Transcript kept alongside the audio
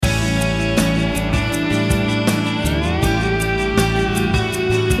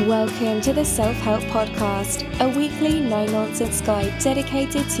Welcome to the Self-Help Podcast, a weekly no-nonsense guide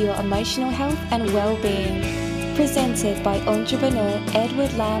dedicated to your emotional health and well-being. Presented by entrepreneur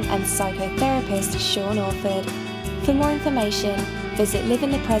Edward Lamb and psychotherapist Sean Orford. For more information, visit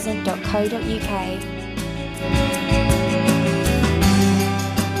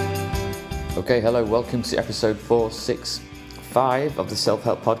liveinthepresent.co.uk. Okay, hello, welcome to episode 465 of the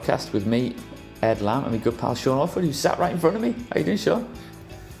Self-Help Podcast with me, Ed Lamb, and my good pal Sean Orford, who sat right in front of me. How you doing, Sean?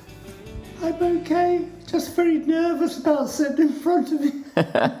 I'm okay, just very nervous about sitting in front of you.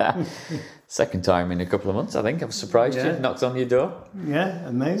 Second time in a couple of months, I think. I was surprised you knocked on your door. Yeah,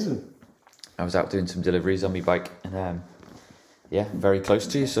 amazing. I was out doing some deliveries on my bike and very close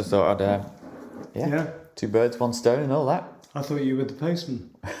to you, so I thought I'd, two birds, one stone and all that. I thought you were the postman.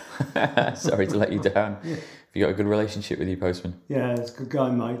 Sorry to let you down. Yeah. Have you got a good relationship with your postman? Yeah, it's a good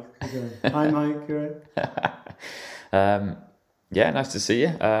guy, Mike. Good guy. Hi, Mike. You right? Nice to see you.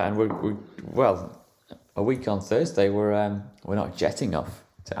 And we're a week on Thursday. We're not jetting off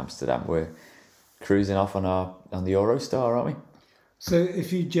to Amsterdam. We're cruising off on the Eurostar, aren't we? So,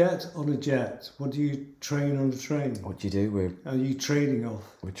 if you jet on a jet, what do you train on a train? What do you do? Are you trading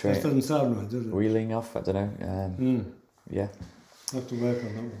off? We're trading. That doesn't sound right, does it? Wheeling off. I don't know. Yeah. I have to work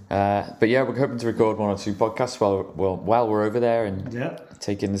on that one. But we're hoping to record one or two podcasts while we're over there and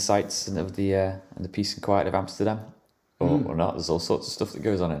taking the sights and of the peace and quiet of Amsterdam. Or not. There's all sorts of stuff that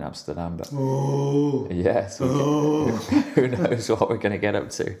goes on in Amsterdam, but who knows what we're going to get up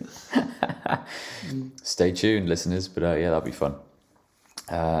to. Stay tuned, listeners. But that'll be fun.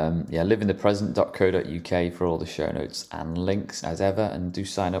 Liveinthepresent.co.uk for all the show notes and links as ever, and do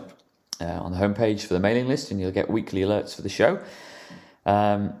sign up on the homepage for the mailing list, and you'll get weekly alerts for the show.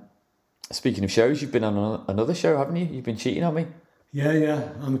 Speaking of shows, you've been on another show, haven't you? You've been cheating on me. Yeah,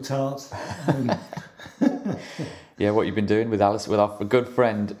 I'm a tart. What you've been doing with our good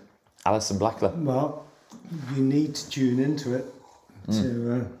friend Alison Blackler. Well, you need to tune into it.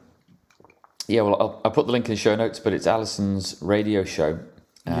 I'll put the link in the show notes, but it's Alison's radio show,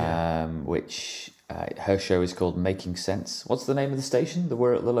 which her show is called Making Sense. What's the name of the station? The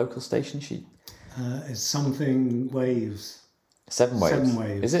local station? It's something Waves. 7 Waves. 7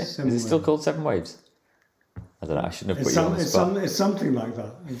 Waves. Is it? Is it still called 7 Waves? I don't know. I shouldn't have put you on the spot. It's something like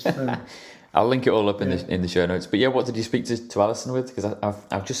that. I'll link it all up in the show notes. But what did you speak to Alison with? Because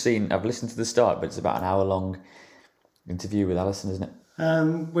I've listened to the start, but it's about an hour long interview with Alison, isn't it?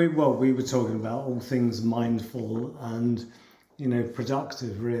 We were talking about all things mindful and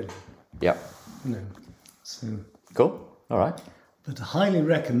productive, really. Yep. So cool. All right. But highly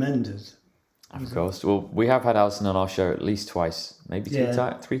recommended. Of course. Well, we have had Alison on our show at least twice, maybe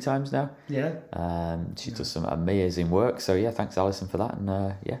three times now. Yeah. She does some amazing work. So thanks Alison for that,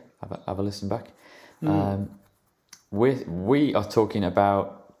 and have a listen back. We are talking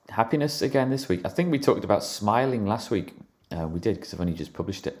about happiness again this week. I think we talked about smiling last week. We did, because I've only just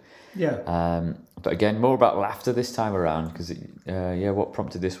published it. Yeah. But again, more about laughter this time around, because what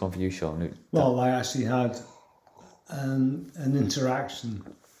prompted this one for you, Sean? Well, I actually had an interaction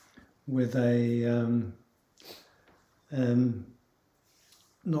with a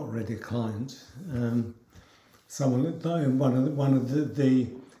not really a client, someone, one of the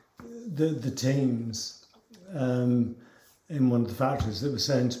teams in one of the factories that was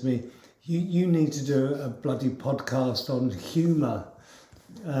saying to me, you need to do a bloody podcast on humour,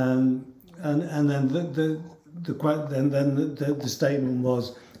 and then the statement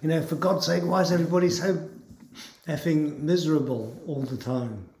was, for God's sake, why is everybody so effing miserable all the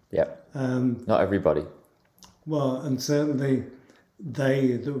time? Yep. Not everybody. Well, and certainly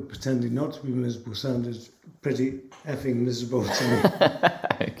they that were pretending not to be miserable sounded pretty effing miserable to me.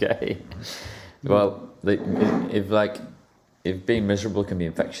 Okay. Well, if being miserable can be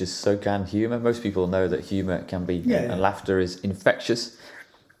infectious, so can humour. Most people know that humour can be, and laughter is infectious.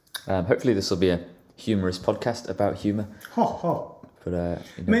 Hopefully this will be a humorous podcast about humour. But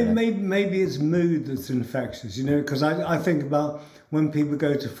maybe it's mood that's infectious, because I think about when people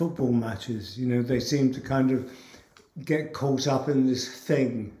go to football matches, they seem to kind of get caught up in this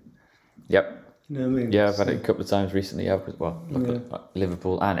thing. Yep. You know what I mean? Yeah, I've had it a couple of times recently. At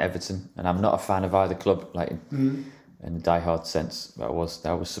Liverpool and Everton, and I'm not a fan of either club, in a die-hard sense. But I was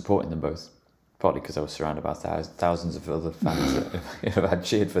supporting them both, partly because I was surrounded by thousands of other fans that if I had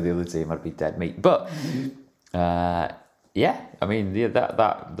cheered for the other team, I'd be dead meat. But the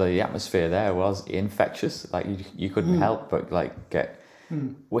atmosphere there was infectious. You couldn't help but get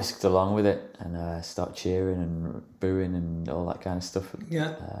whisked along with it and start cheering and booing and all that kind of stuff.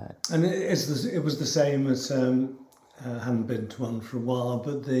 Yeah, and it was the same as I haven't been to one for a while,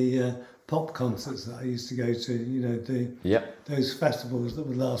 but the pop concerts that I used to go to. You know, those festivals that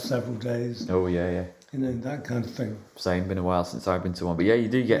would last several days. Oh yeah. You know, that kind of thing. Same. Been a while since I've been to one, but yeah, you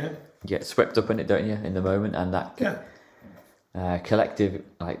do get swept up in it, don't you? In the moment, and that collective,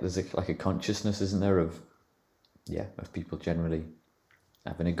 like there's a consciousness, isn't there, of people generally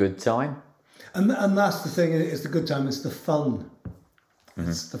having a good time. And that's the thing. It's the good time. It's the fun. Mm-hmm.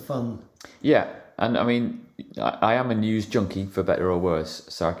 It's the fun. Yeah, and I mean, I am a news junkie for better or worse.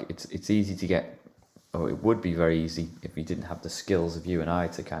 So it's easy to get, or it would be very easy if we didn't have the skills of you and I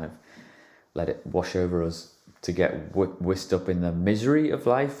to kind of let it wash over us, to get whisked up in the misery of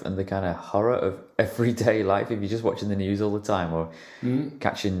life and the kind of horror of everyday life. If you're just watching the news all the time or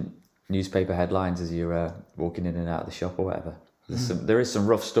catching newspaper headlines as you're walking in and out of the shop or whatever. There is some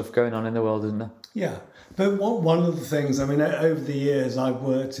rough stuff going on in the world, isn't there? Yeah, but one of the things, I mean, over the years, I've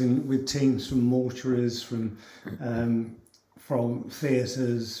worked with teams from mortuaries, from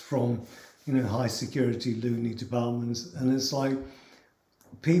theatres, from high security loony departments, and it's like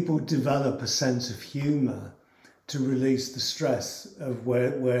people develop a sense of humour to release the stress of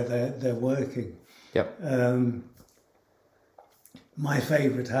where they're working. Yep. My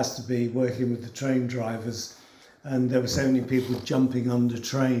favourite has to be working with the train drivers. And there were so many people jumping under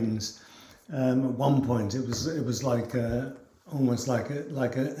trains. At one point, it was like almost like an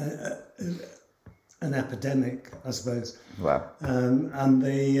epidemic, I suppose. Wow. And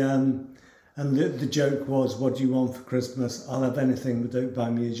the joke was, "What do you want for Christmas? I'll have anything, but don't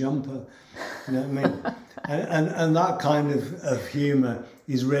buy me a jumper." You know what I mean? and that kind of humour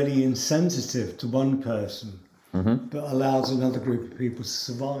is really insensitive to one person, but allows another group of people to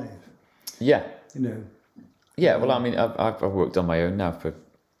survive. Yeah. Yeah, well, I mean, I've worked on my own now for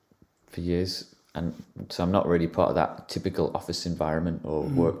years, and so I'm not really part of that typical office environment or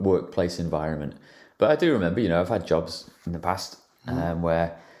workplace environment. But I do remember, I've had jobs in the past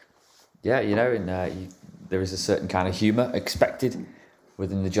where, there is a certain kind of humour expected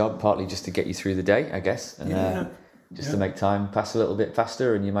within the job, partly just to get you through the day, I guess, and to make time pass a little bit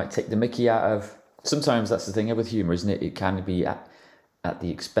faster. And you might take the mickey out of. Sometimes that's the thing with humour, isn't it? It can be at the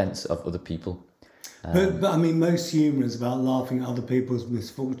expense of other people. But I mean, most humour is about laughing at other people's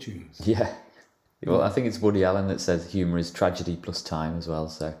misfortunes. Yeah. Well, I think it's Woody Allen that says humour is tragedy plus time as well.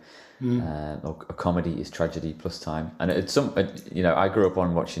 So, or a comedy is tragedy plus time. And I grew up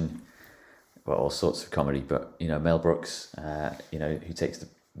on watching all sorts of comedy, but Mel Brooks, who takes the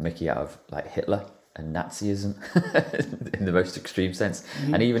mickey out of like Hitler and Nazism in the most extreme sense.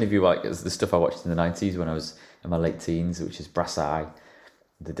 And even if you like the stuff I watched in the 90s when I was in my late teens, which is Brass Eye,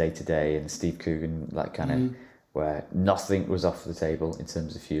 The Day to Day, and Steve Coogan, that kind of where nothing was off the table in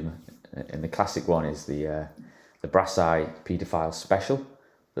terms of humour. And the classic one is the Brass Eye paedophile special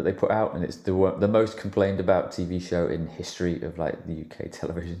that they put out, and it's the most complained about TV show in history of like the UK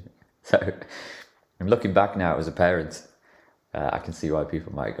television. So I'm looking back now as a parent, I can see why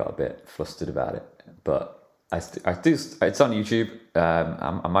people might have got a bit flustered about it. But I do. It's on YouTube.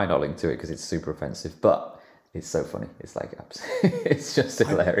 I might not link to it because it's super offensive, but it's so funny. It's like it's just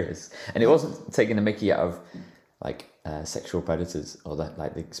hilarious, and it wasn't taking the mickey out of like sexual predators or that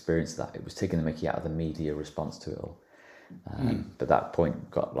like the experience of that. It was taking the mickey out of the media response to it all. But that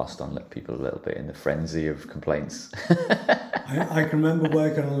point got lost on people a little bit in the frenzy of complaints. I can remember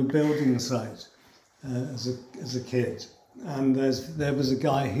working on a building site as a kid, and there was a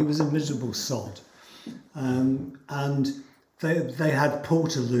guy. He was a miserable sod, and they had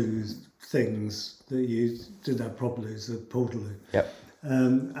portaloos things that you didn't have propaloos, the portaloo. Yep.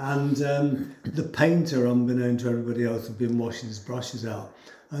 The painter, unbeknown to everybody else, had been washing his brushes out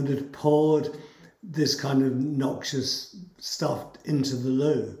and had poured this kind of noxious stuff into the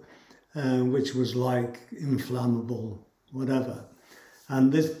loo, which was like inflammable, whatever.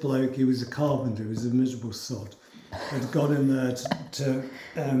 And this bloke, he was a carpenter, he was a miserable sod, had gone in there to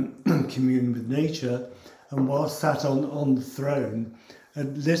commune with nature, and while sat on the throne,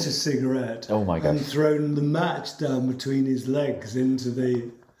 had lit a cigarette. Oh my gosh. And thrown the match down between his legs into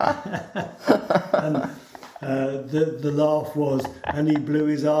the... and the laugh was, and he blew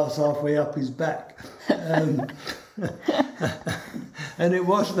his arse halfway up his back. And it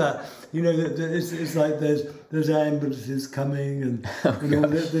was that, it's like there's ambulances coming and all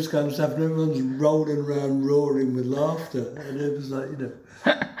this kind of stuff, and everyone's rolling around roaring with laughter, and it was like,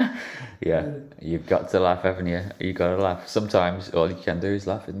 Yeah, you've got to laugh, haven't you? You've got to laugh. Sometimes all you can do is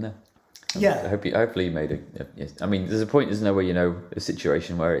laugh, isn't there? Yeah. Hopefully you made it. I mean, there's a point, isn't there, where a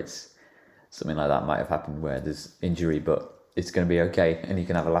situation where it's something like that might have happened where there's injury, but it's going to be okay and you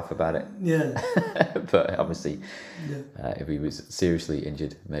can have a laugh about it. Yeah. But obviously, if he was seriously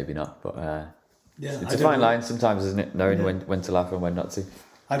injured, maybe not. But it's a fine line sometimes, isn't it? Knowing when to laugh and when not to.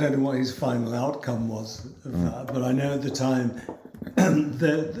 I don't know what his final outcome was of that, but I know at the time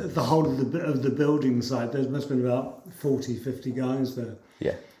the whole of the building site, there must have been about 40, 50 guys there.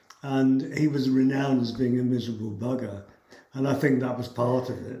 Yeah. And he was renowned as being a miserable bugger. And I think that was part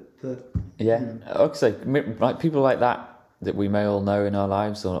of it. That, Okay, like people like that we may all know in our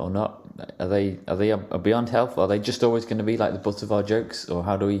lives or not, are they beyond health? Are they just always going to be like the butt of our jokes, or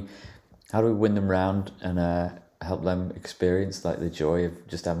how do we win them round and help them experience like the joy of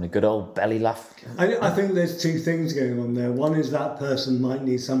just having a good old belly laugh? I think there's two things going on there. One is that person might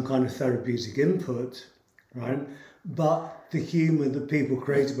need some kind of therapeutic input, right? But the humour that people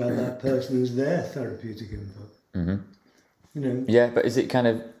create about that person is their therapeutic input. Mm-hmm. You know. Yeah, but is it kind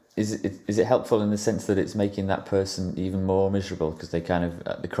of is it helpful in the sense that it's making that person even more miserable because they kind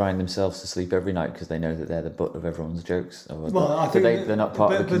of they're crying themselves to sleep every night because they know that they're the butt of everyone's jokes? Or well, I think they're not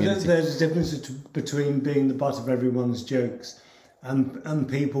part of the community. But there's a difference between being the butt of everyone's jokes and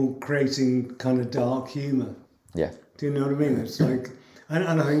people creating kind of dark humour. Yeah. Do you know what I mean? It's like,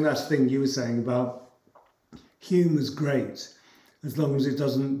 and I think that's the thing you were saying about humour's great as long as it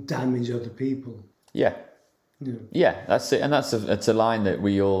doesn't damage other people. Yeah. Yeah, that's it, and that's a line that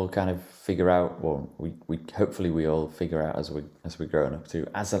we all kind of figure out, or we hopefully we all figure out as we're growing up too.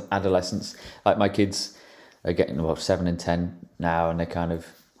 As adolescents, like my kids are getting 7 and 10 now, and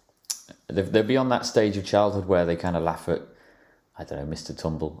they're beyond that stage of childhood where they kind of laugh at, I don't know, Mr.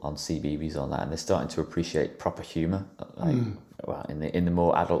 Tumble on CBeebies on that, and they're starting to appreciate proper humour, like well, in the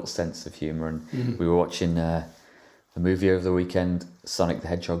more adult sense of humour. And we were watching a movie over the weekend, Sonic the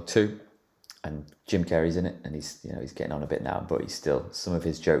Hedgehog 2. And Jim Carrey's in it, and he's getting on a bit now, but he's still, some of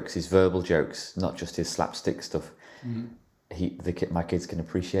his jokes, his verbal jokes, not just his slapstick stuff. My kids can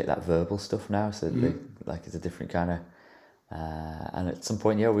appreciate that verbal stuff now, so they, like, it's a different kind of. And at some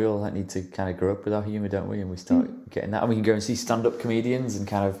point, we all need to kind of grow up with our humour, don't we? And we start getting that, and we can go and see stand-up comedians and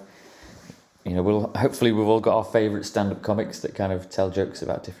kind of, hopefully we've all got our favourite stand-up comics that kind of tell jokes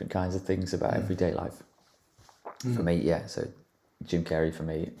about different kinds of things about everyday life. For me, so Jim Carrey for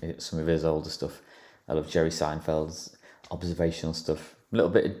me, some of his older stuff. I love Jerry Seinfeld's observational stuff. A little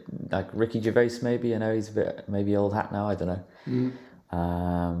bit like Ricky Gervais, maybe. I know he's a bit maybe old hat now. I don't know.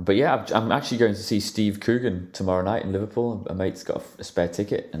 But yeah, I'm actually going to see Steve Coogan tomorrow night in Liverpool. A mate's got a spare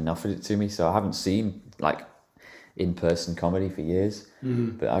ticket and offered it to me, so I haven't seen like in-person comedy for years.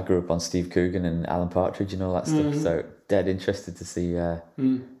 But I grew up on Steve Coogan and Alan Partridge and all that stuff. So dead interested to see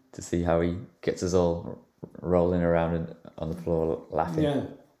how he gets us all rolling around and on the floor laughing,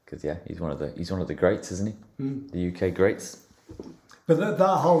 because he's one of the greats, isn't he? The UK greats. But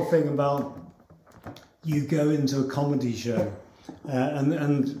that whole thing about you go into a comedy show, and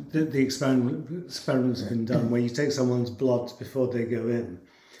the experiments have been done where you take someone's blood before they go in,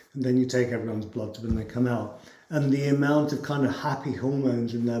 and then you take everyone's blood when they come out, and the amount of kind of happy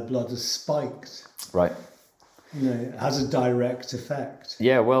hormones in their blood is spiked. Right. It has a direct effect.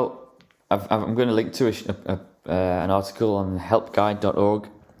 Yeah. Well, I'm going to link to an article on helpguide.org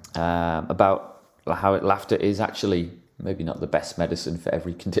about how laughter is actually maybe not the best medicine for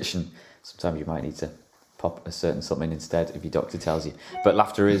every condition. Sometimes you might need to pop a certain something instead if your doctor tells you. But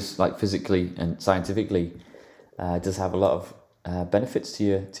laughter is, like, physically and scientifically does have a lot of benefits to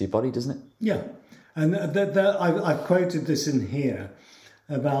your body, doesn't it? Yeah, and I've quoted this in here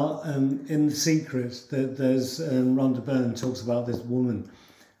about in The Secret that there's Rhonda Byrne talks about this woman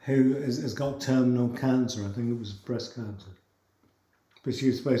who has got terminal cancer. I think it was breast cancer, but she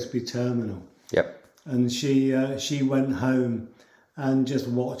was supposed to be terminal. Yep. And she went home and just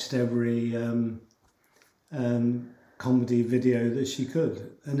watched every comedy video that she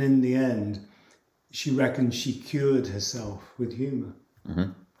could, and in the end, she reckons she cured herself with humour.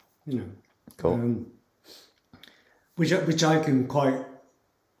 Cool. Which I can quite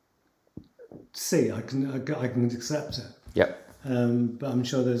see. I can accept it. Yep. But I'm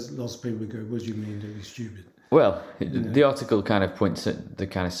sure there's lots of people who go, what do you mean, don't be stupid? Well, the article kind of points at the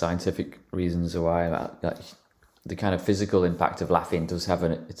kind of scientific reasons why that the kind of physical impact of laughing does have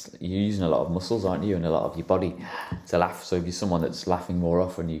you're using a lot of muscles, aren't you, and a lot of your body to laugh. So if you're someone that's laughing more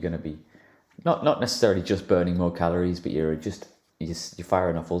often, you're going to be not necessarily just burning more calories, but you're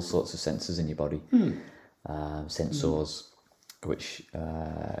firing off all sorts of sensors in your body, sensors, which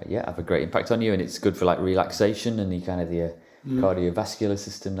have a great impact on you, and it's good for like relaxation and the kind of the cardiovascular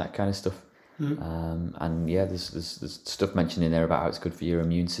system, that kind of stuff. And there's stuff mentioned in there about how it's good for your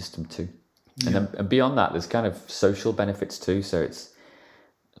immune system too. And beyond that, there's kind of social benefits too. So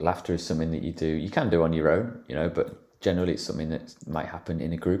laughter is something that you can do on your own, but generally it's something that might happen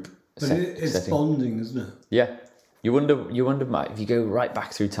in a group. But it's setting. Bonding, isn't it? Yeah. You wonder, if you go right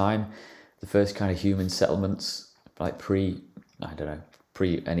back through time, the first kind of human settlements, like pre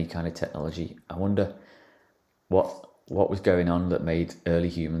pre any kind of technology. I wonder what was going on that made early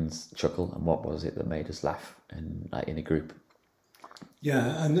humans chuckle, and what was it that made us laugh in a group.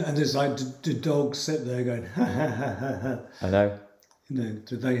 Yeah, and it's like, did dogs sit there going, ha ha ha ha ha? I know.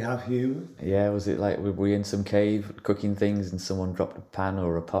 Did they have humour? Yeah, was it like, were we in some cave cooking things and someone dropped a pan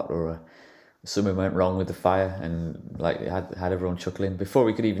or a pot or something went wrong with the fire, and like it had everyone chuckling before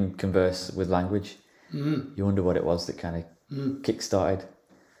we could even converse with language? You wonder what it was that kind of kick-started,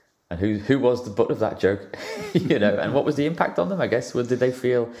 and who was the butt of that joke, and what was the impact on them, I guess. Did they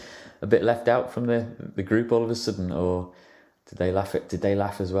feel a bit left out from the group all of a sudden, or did they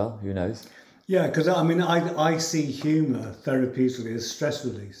laugh as well? Who knows? Yeah, because I see humour therapeutically as stress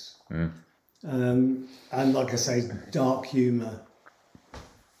release. And like I say, dark humour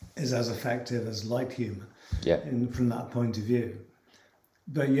is as effective as light humour. Yeah. From that point of view.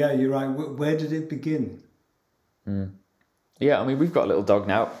 But yeah, you're right. Where did it begin? Yeah, I mean, we've got a little dog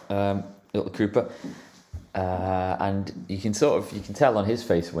now, little Cooper, and you can tell on his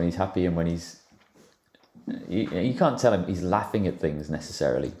face when he's happy and when he's. You can't tell him he's laughing at things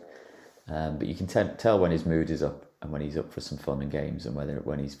necessarily, but you can tell when his mood is up and when he's up for some fun and games, and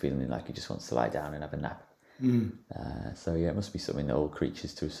when he's feeling like he just wants to lie down and have a nap. So yeah, it must be something that all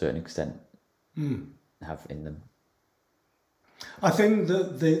creatures to a certain extent have in them. I think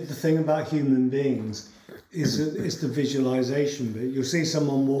that the thing about human beings is the visualization bit. You'll see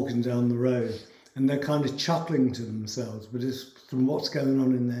someone walking down the road and they're kind of chuckling to themselves, but it's from what's going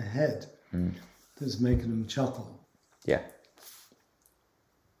on in their head that's making them chuckle. Yeah.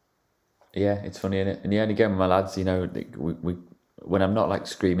 Yeah, it's funny, isn't it? And yeah, and again with my lads, we when I'm not like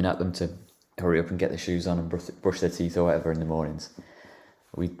screaming at them to hurry up and get their shoes on and brush their teeth or whatever in the mornings,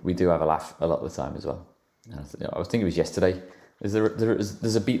 we do have a laugh a lot of the time as well. I was thinking it was yesterday. There's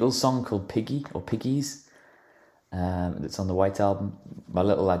a Beatles song called Piggy or Piggies that's on the White Album. My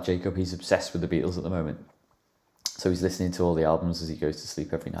little lad Jacob, he's obsessed with the Beatles at the moment. So he's listening to all the albums as he goes to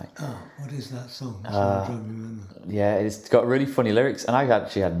sleep every night. Oh, what is that song? I'm trying to remember. Yeah, it's got really funny lyrics, and I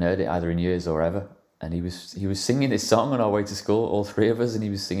actually hadn't heard it either in years or ever. And he was singing this song on our way to school, all three of us, and he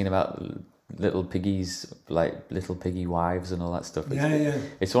was singing about little piggies, like little piggy wives and all that stuff.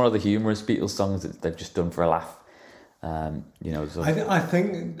 It's one of the humorous Beatles songs that they've just done for a laugh. I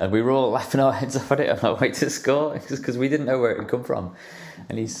think, and we were all laughing our heads off at it on our way to school because we didn't know where it had come from,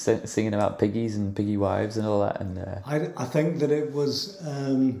 and he's singing about piggies and piggy wives and all that. And I think that it was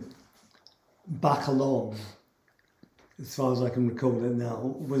back along, as far as I can recall it now,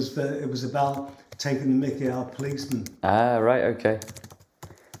 was that it was about taking the mickey out of policemen. Ah, right, okay.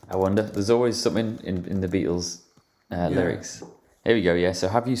 I wonder. There's always something in the Beatles lyrics. Here we go. Yeah. So,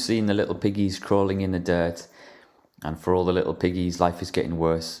 have you seen the little piggies crawling in the dirt? And for all the little piggies, life is getting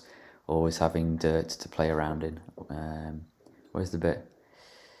worse, always having dirt to play around in. Where's the bit?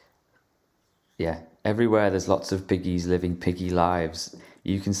 Yeah, everywhere there's lots of piggies living piggy lives.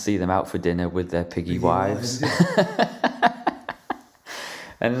 You can see them out for dinner with their piggy wives.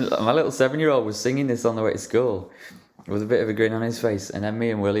 And my little 7-year-old was singing this on the way to school with a bit of a grin on his face. And then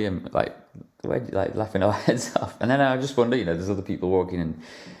me and William, laughing our heads off. And then I just wonder, there's other people walking and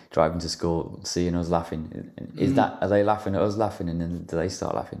driving to school, seeing us laughing. Are they laughing at us laughing, and then do they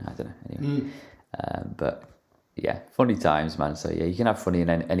start laughing? I don't know. Anyway, but yeah, funny times, man. So yeah, you can have fun in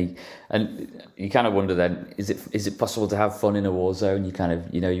any, and you kind of wonder then, is it possible to have fun in a war zone? You kind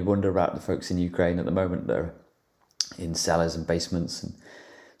of, you wonder about the folks in Ukraine at the moment that are in cellars and basements and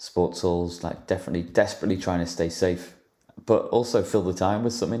sports halls, like definitely desperately trying to stay safe, but also fill the time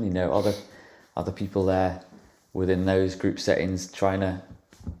with something. Other people there within those group settings trying to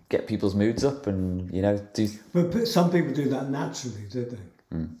get people's moods up and do. But some people do that naturally, don't they?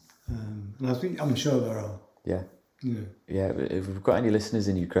 And I'm sure there are. Yeah. Yeah. But if we've got any listeners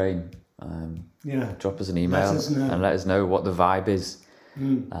in Ukraine, drop us an email and let us know what the vibe is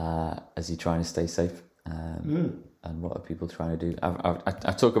as you're trying to stay safe, and what are people trying to do.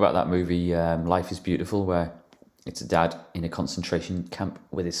 I talk about that movie Life is Beautiful, where it's a dad in a concentration camp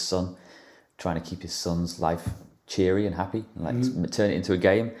with his son, trying to keep his son's life cheery and happy, and turn it into a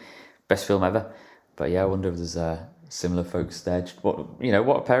game. Best film ever. But yeah, I wonder if there's similar folks there. What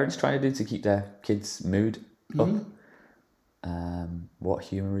are parents trying to do to keep their kids' mood up? What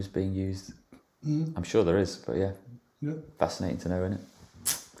humour is being used? I'm sure there is, but yeah. Fascinating to know, isn't it?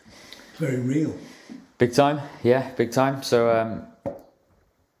 Very real. Big time, yeah, big time. So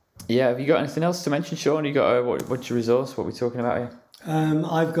have you got anything else to mention, Sean? You got what's your resource? What are we talking about here?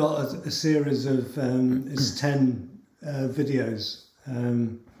 I've got a series of it's 10 videos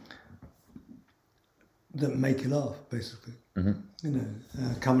that make you laugh, basically.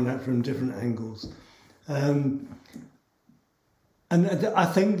 Coming at from different angles, and And I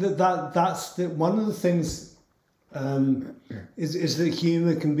think that's one of the things is that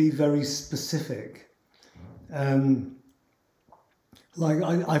humour can be very specific. Like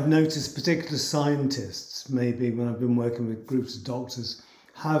I've noticed particular scientists, maybe when I've been working with groups of doctors,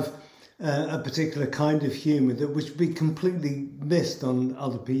 have a particular kind of humour that which would be completely missed on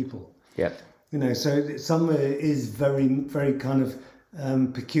other people. Yeah. You know, so some of it is very, very kind of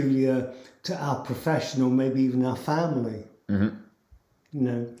peculiar to our profession or maybe even our family. Mm-hmm. You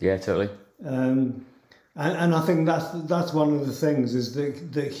know. Yeah, totally. And I think that's one of the things is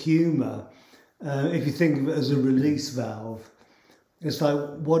that humour, if you think of it as a release valve, it's like,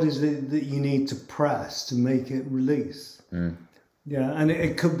 what is it that you need to press to make it release? Mm. Yeah, and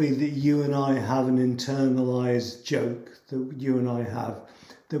it could be that you and I have an internalised joke that you and I have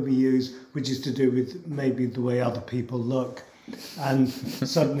that we use, which is to do with maybe the way other people look. And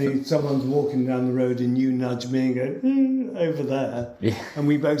suddenly someone's walking down the road and you nudge me and go, over there. Yeah. And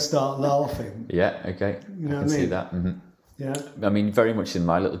we both start laughing. Yeah, okay. You know I what I can see mean? that. Mm-hmm. Yeah. I mean, very much in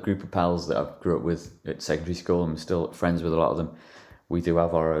my little group of pals that I grew up with at secondary school, I'm still friends with a lot of them. We do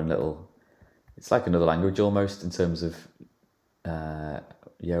have our own little, it's like another language almost in terms of,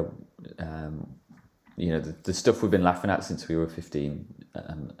 the stuff we've been laughing at since we were 15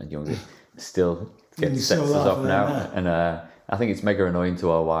 and younger still sets us off now. And I think it's mega annoying to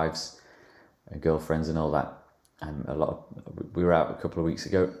our wives and girlfriends and all that. And we were out a couple of weeks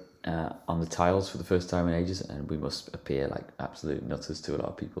ago on the tiles for the first time in ages, and we must appear like absolute nutters to a lot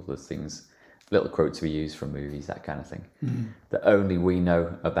of people. There's things, little quotes we use from movies, that kind of thing, that only we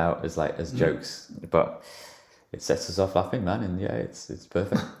know about as jokes, but it sets us off laughing, man, and yeah, it's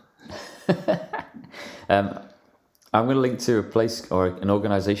perfect. I'm going to link to a place or an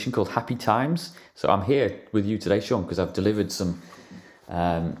organisation called Happy Times. So I'm here with you today, Sean, because I've delivered some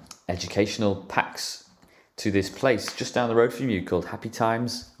educational packs to this place just down the road from you called Happy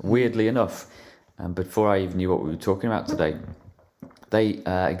Times, weirdly enough. Before I even knew what we were talking about today, they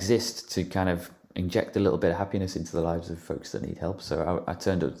exist to kind of inject a little bit of happiness into the lives of folks that need help. So I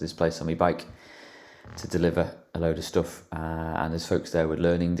turned up to this place on my bike to deliver a load of stuff, and there's folks there with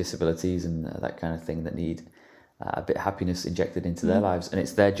learning disabilities and that kind of thing that need a bit of happiness injected into their lives, and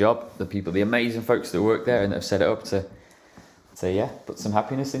it's their job, the amazing folks that work there and that have set it up to put some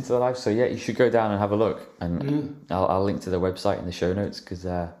happiness into their lives. So yeah, you should go down and have a look, and I'll link to their website in the show notes, because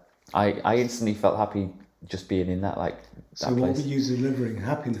I instantly felt happy just being in that place. What were you delivering?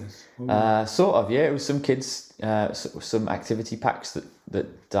 Happiness? Sort of, yeah. It was some kids, some activity packs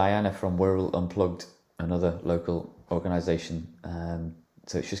that Diana from Wirral Unplugged, another local organisation.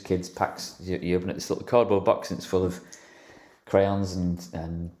 So it's just kids packs. You open up this little cardboard box and it's full of crayons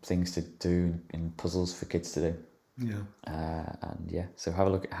and things to do and puzzles for kids to do. Yeah. So have a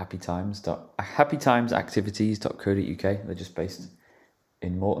look at happytimesactivities.co.uk. They're just based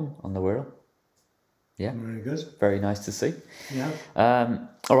in Morton on the Wirral. Yeah. Very good. Very nice to see. Yeah.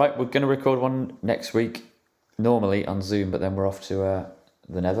 All right, we're going to record one next week, normally on Zoom, but then we're off to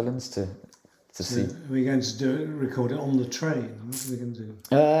the Netherlands to see. Are we going to record it on the train? What are we going to do?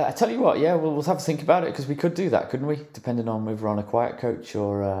 I tell you what, yeah, we'll have to think about it, because we could do that, couldn't we? Depending on whether we're on a quiet coach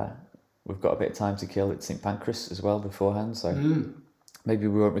or we've got a bit of time to kill at St Pancras as well beforehand. So maybe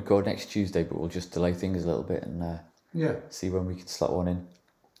we won't record next Tuesday, but we'll just delay things a little bit and see when we can slot one in.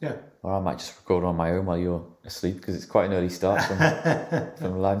 Yeah. Or I might just record on my own while you're asleep, because it's quite an early start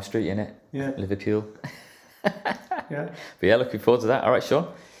from Lime Street, innit? Yeah. Liverpool. Yeah. But yeah, looking forward to that. All right, Sean.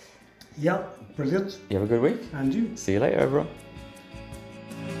 Yeah, brilliant. You have a good week. And you. See you later, everyone.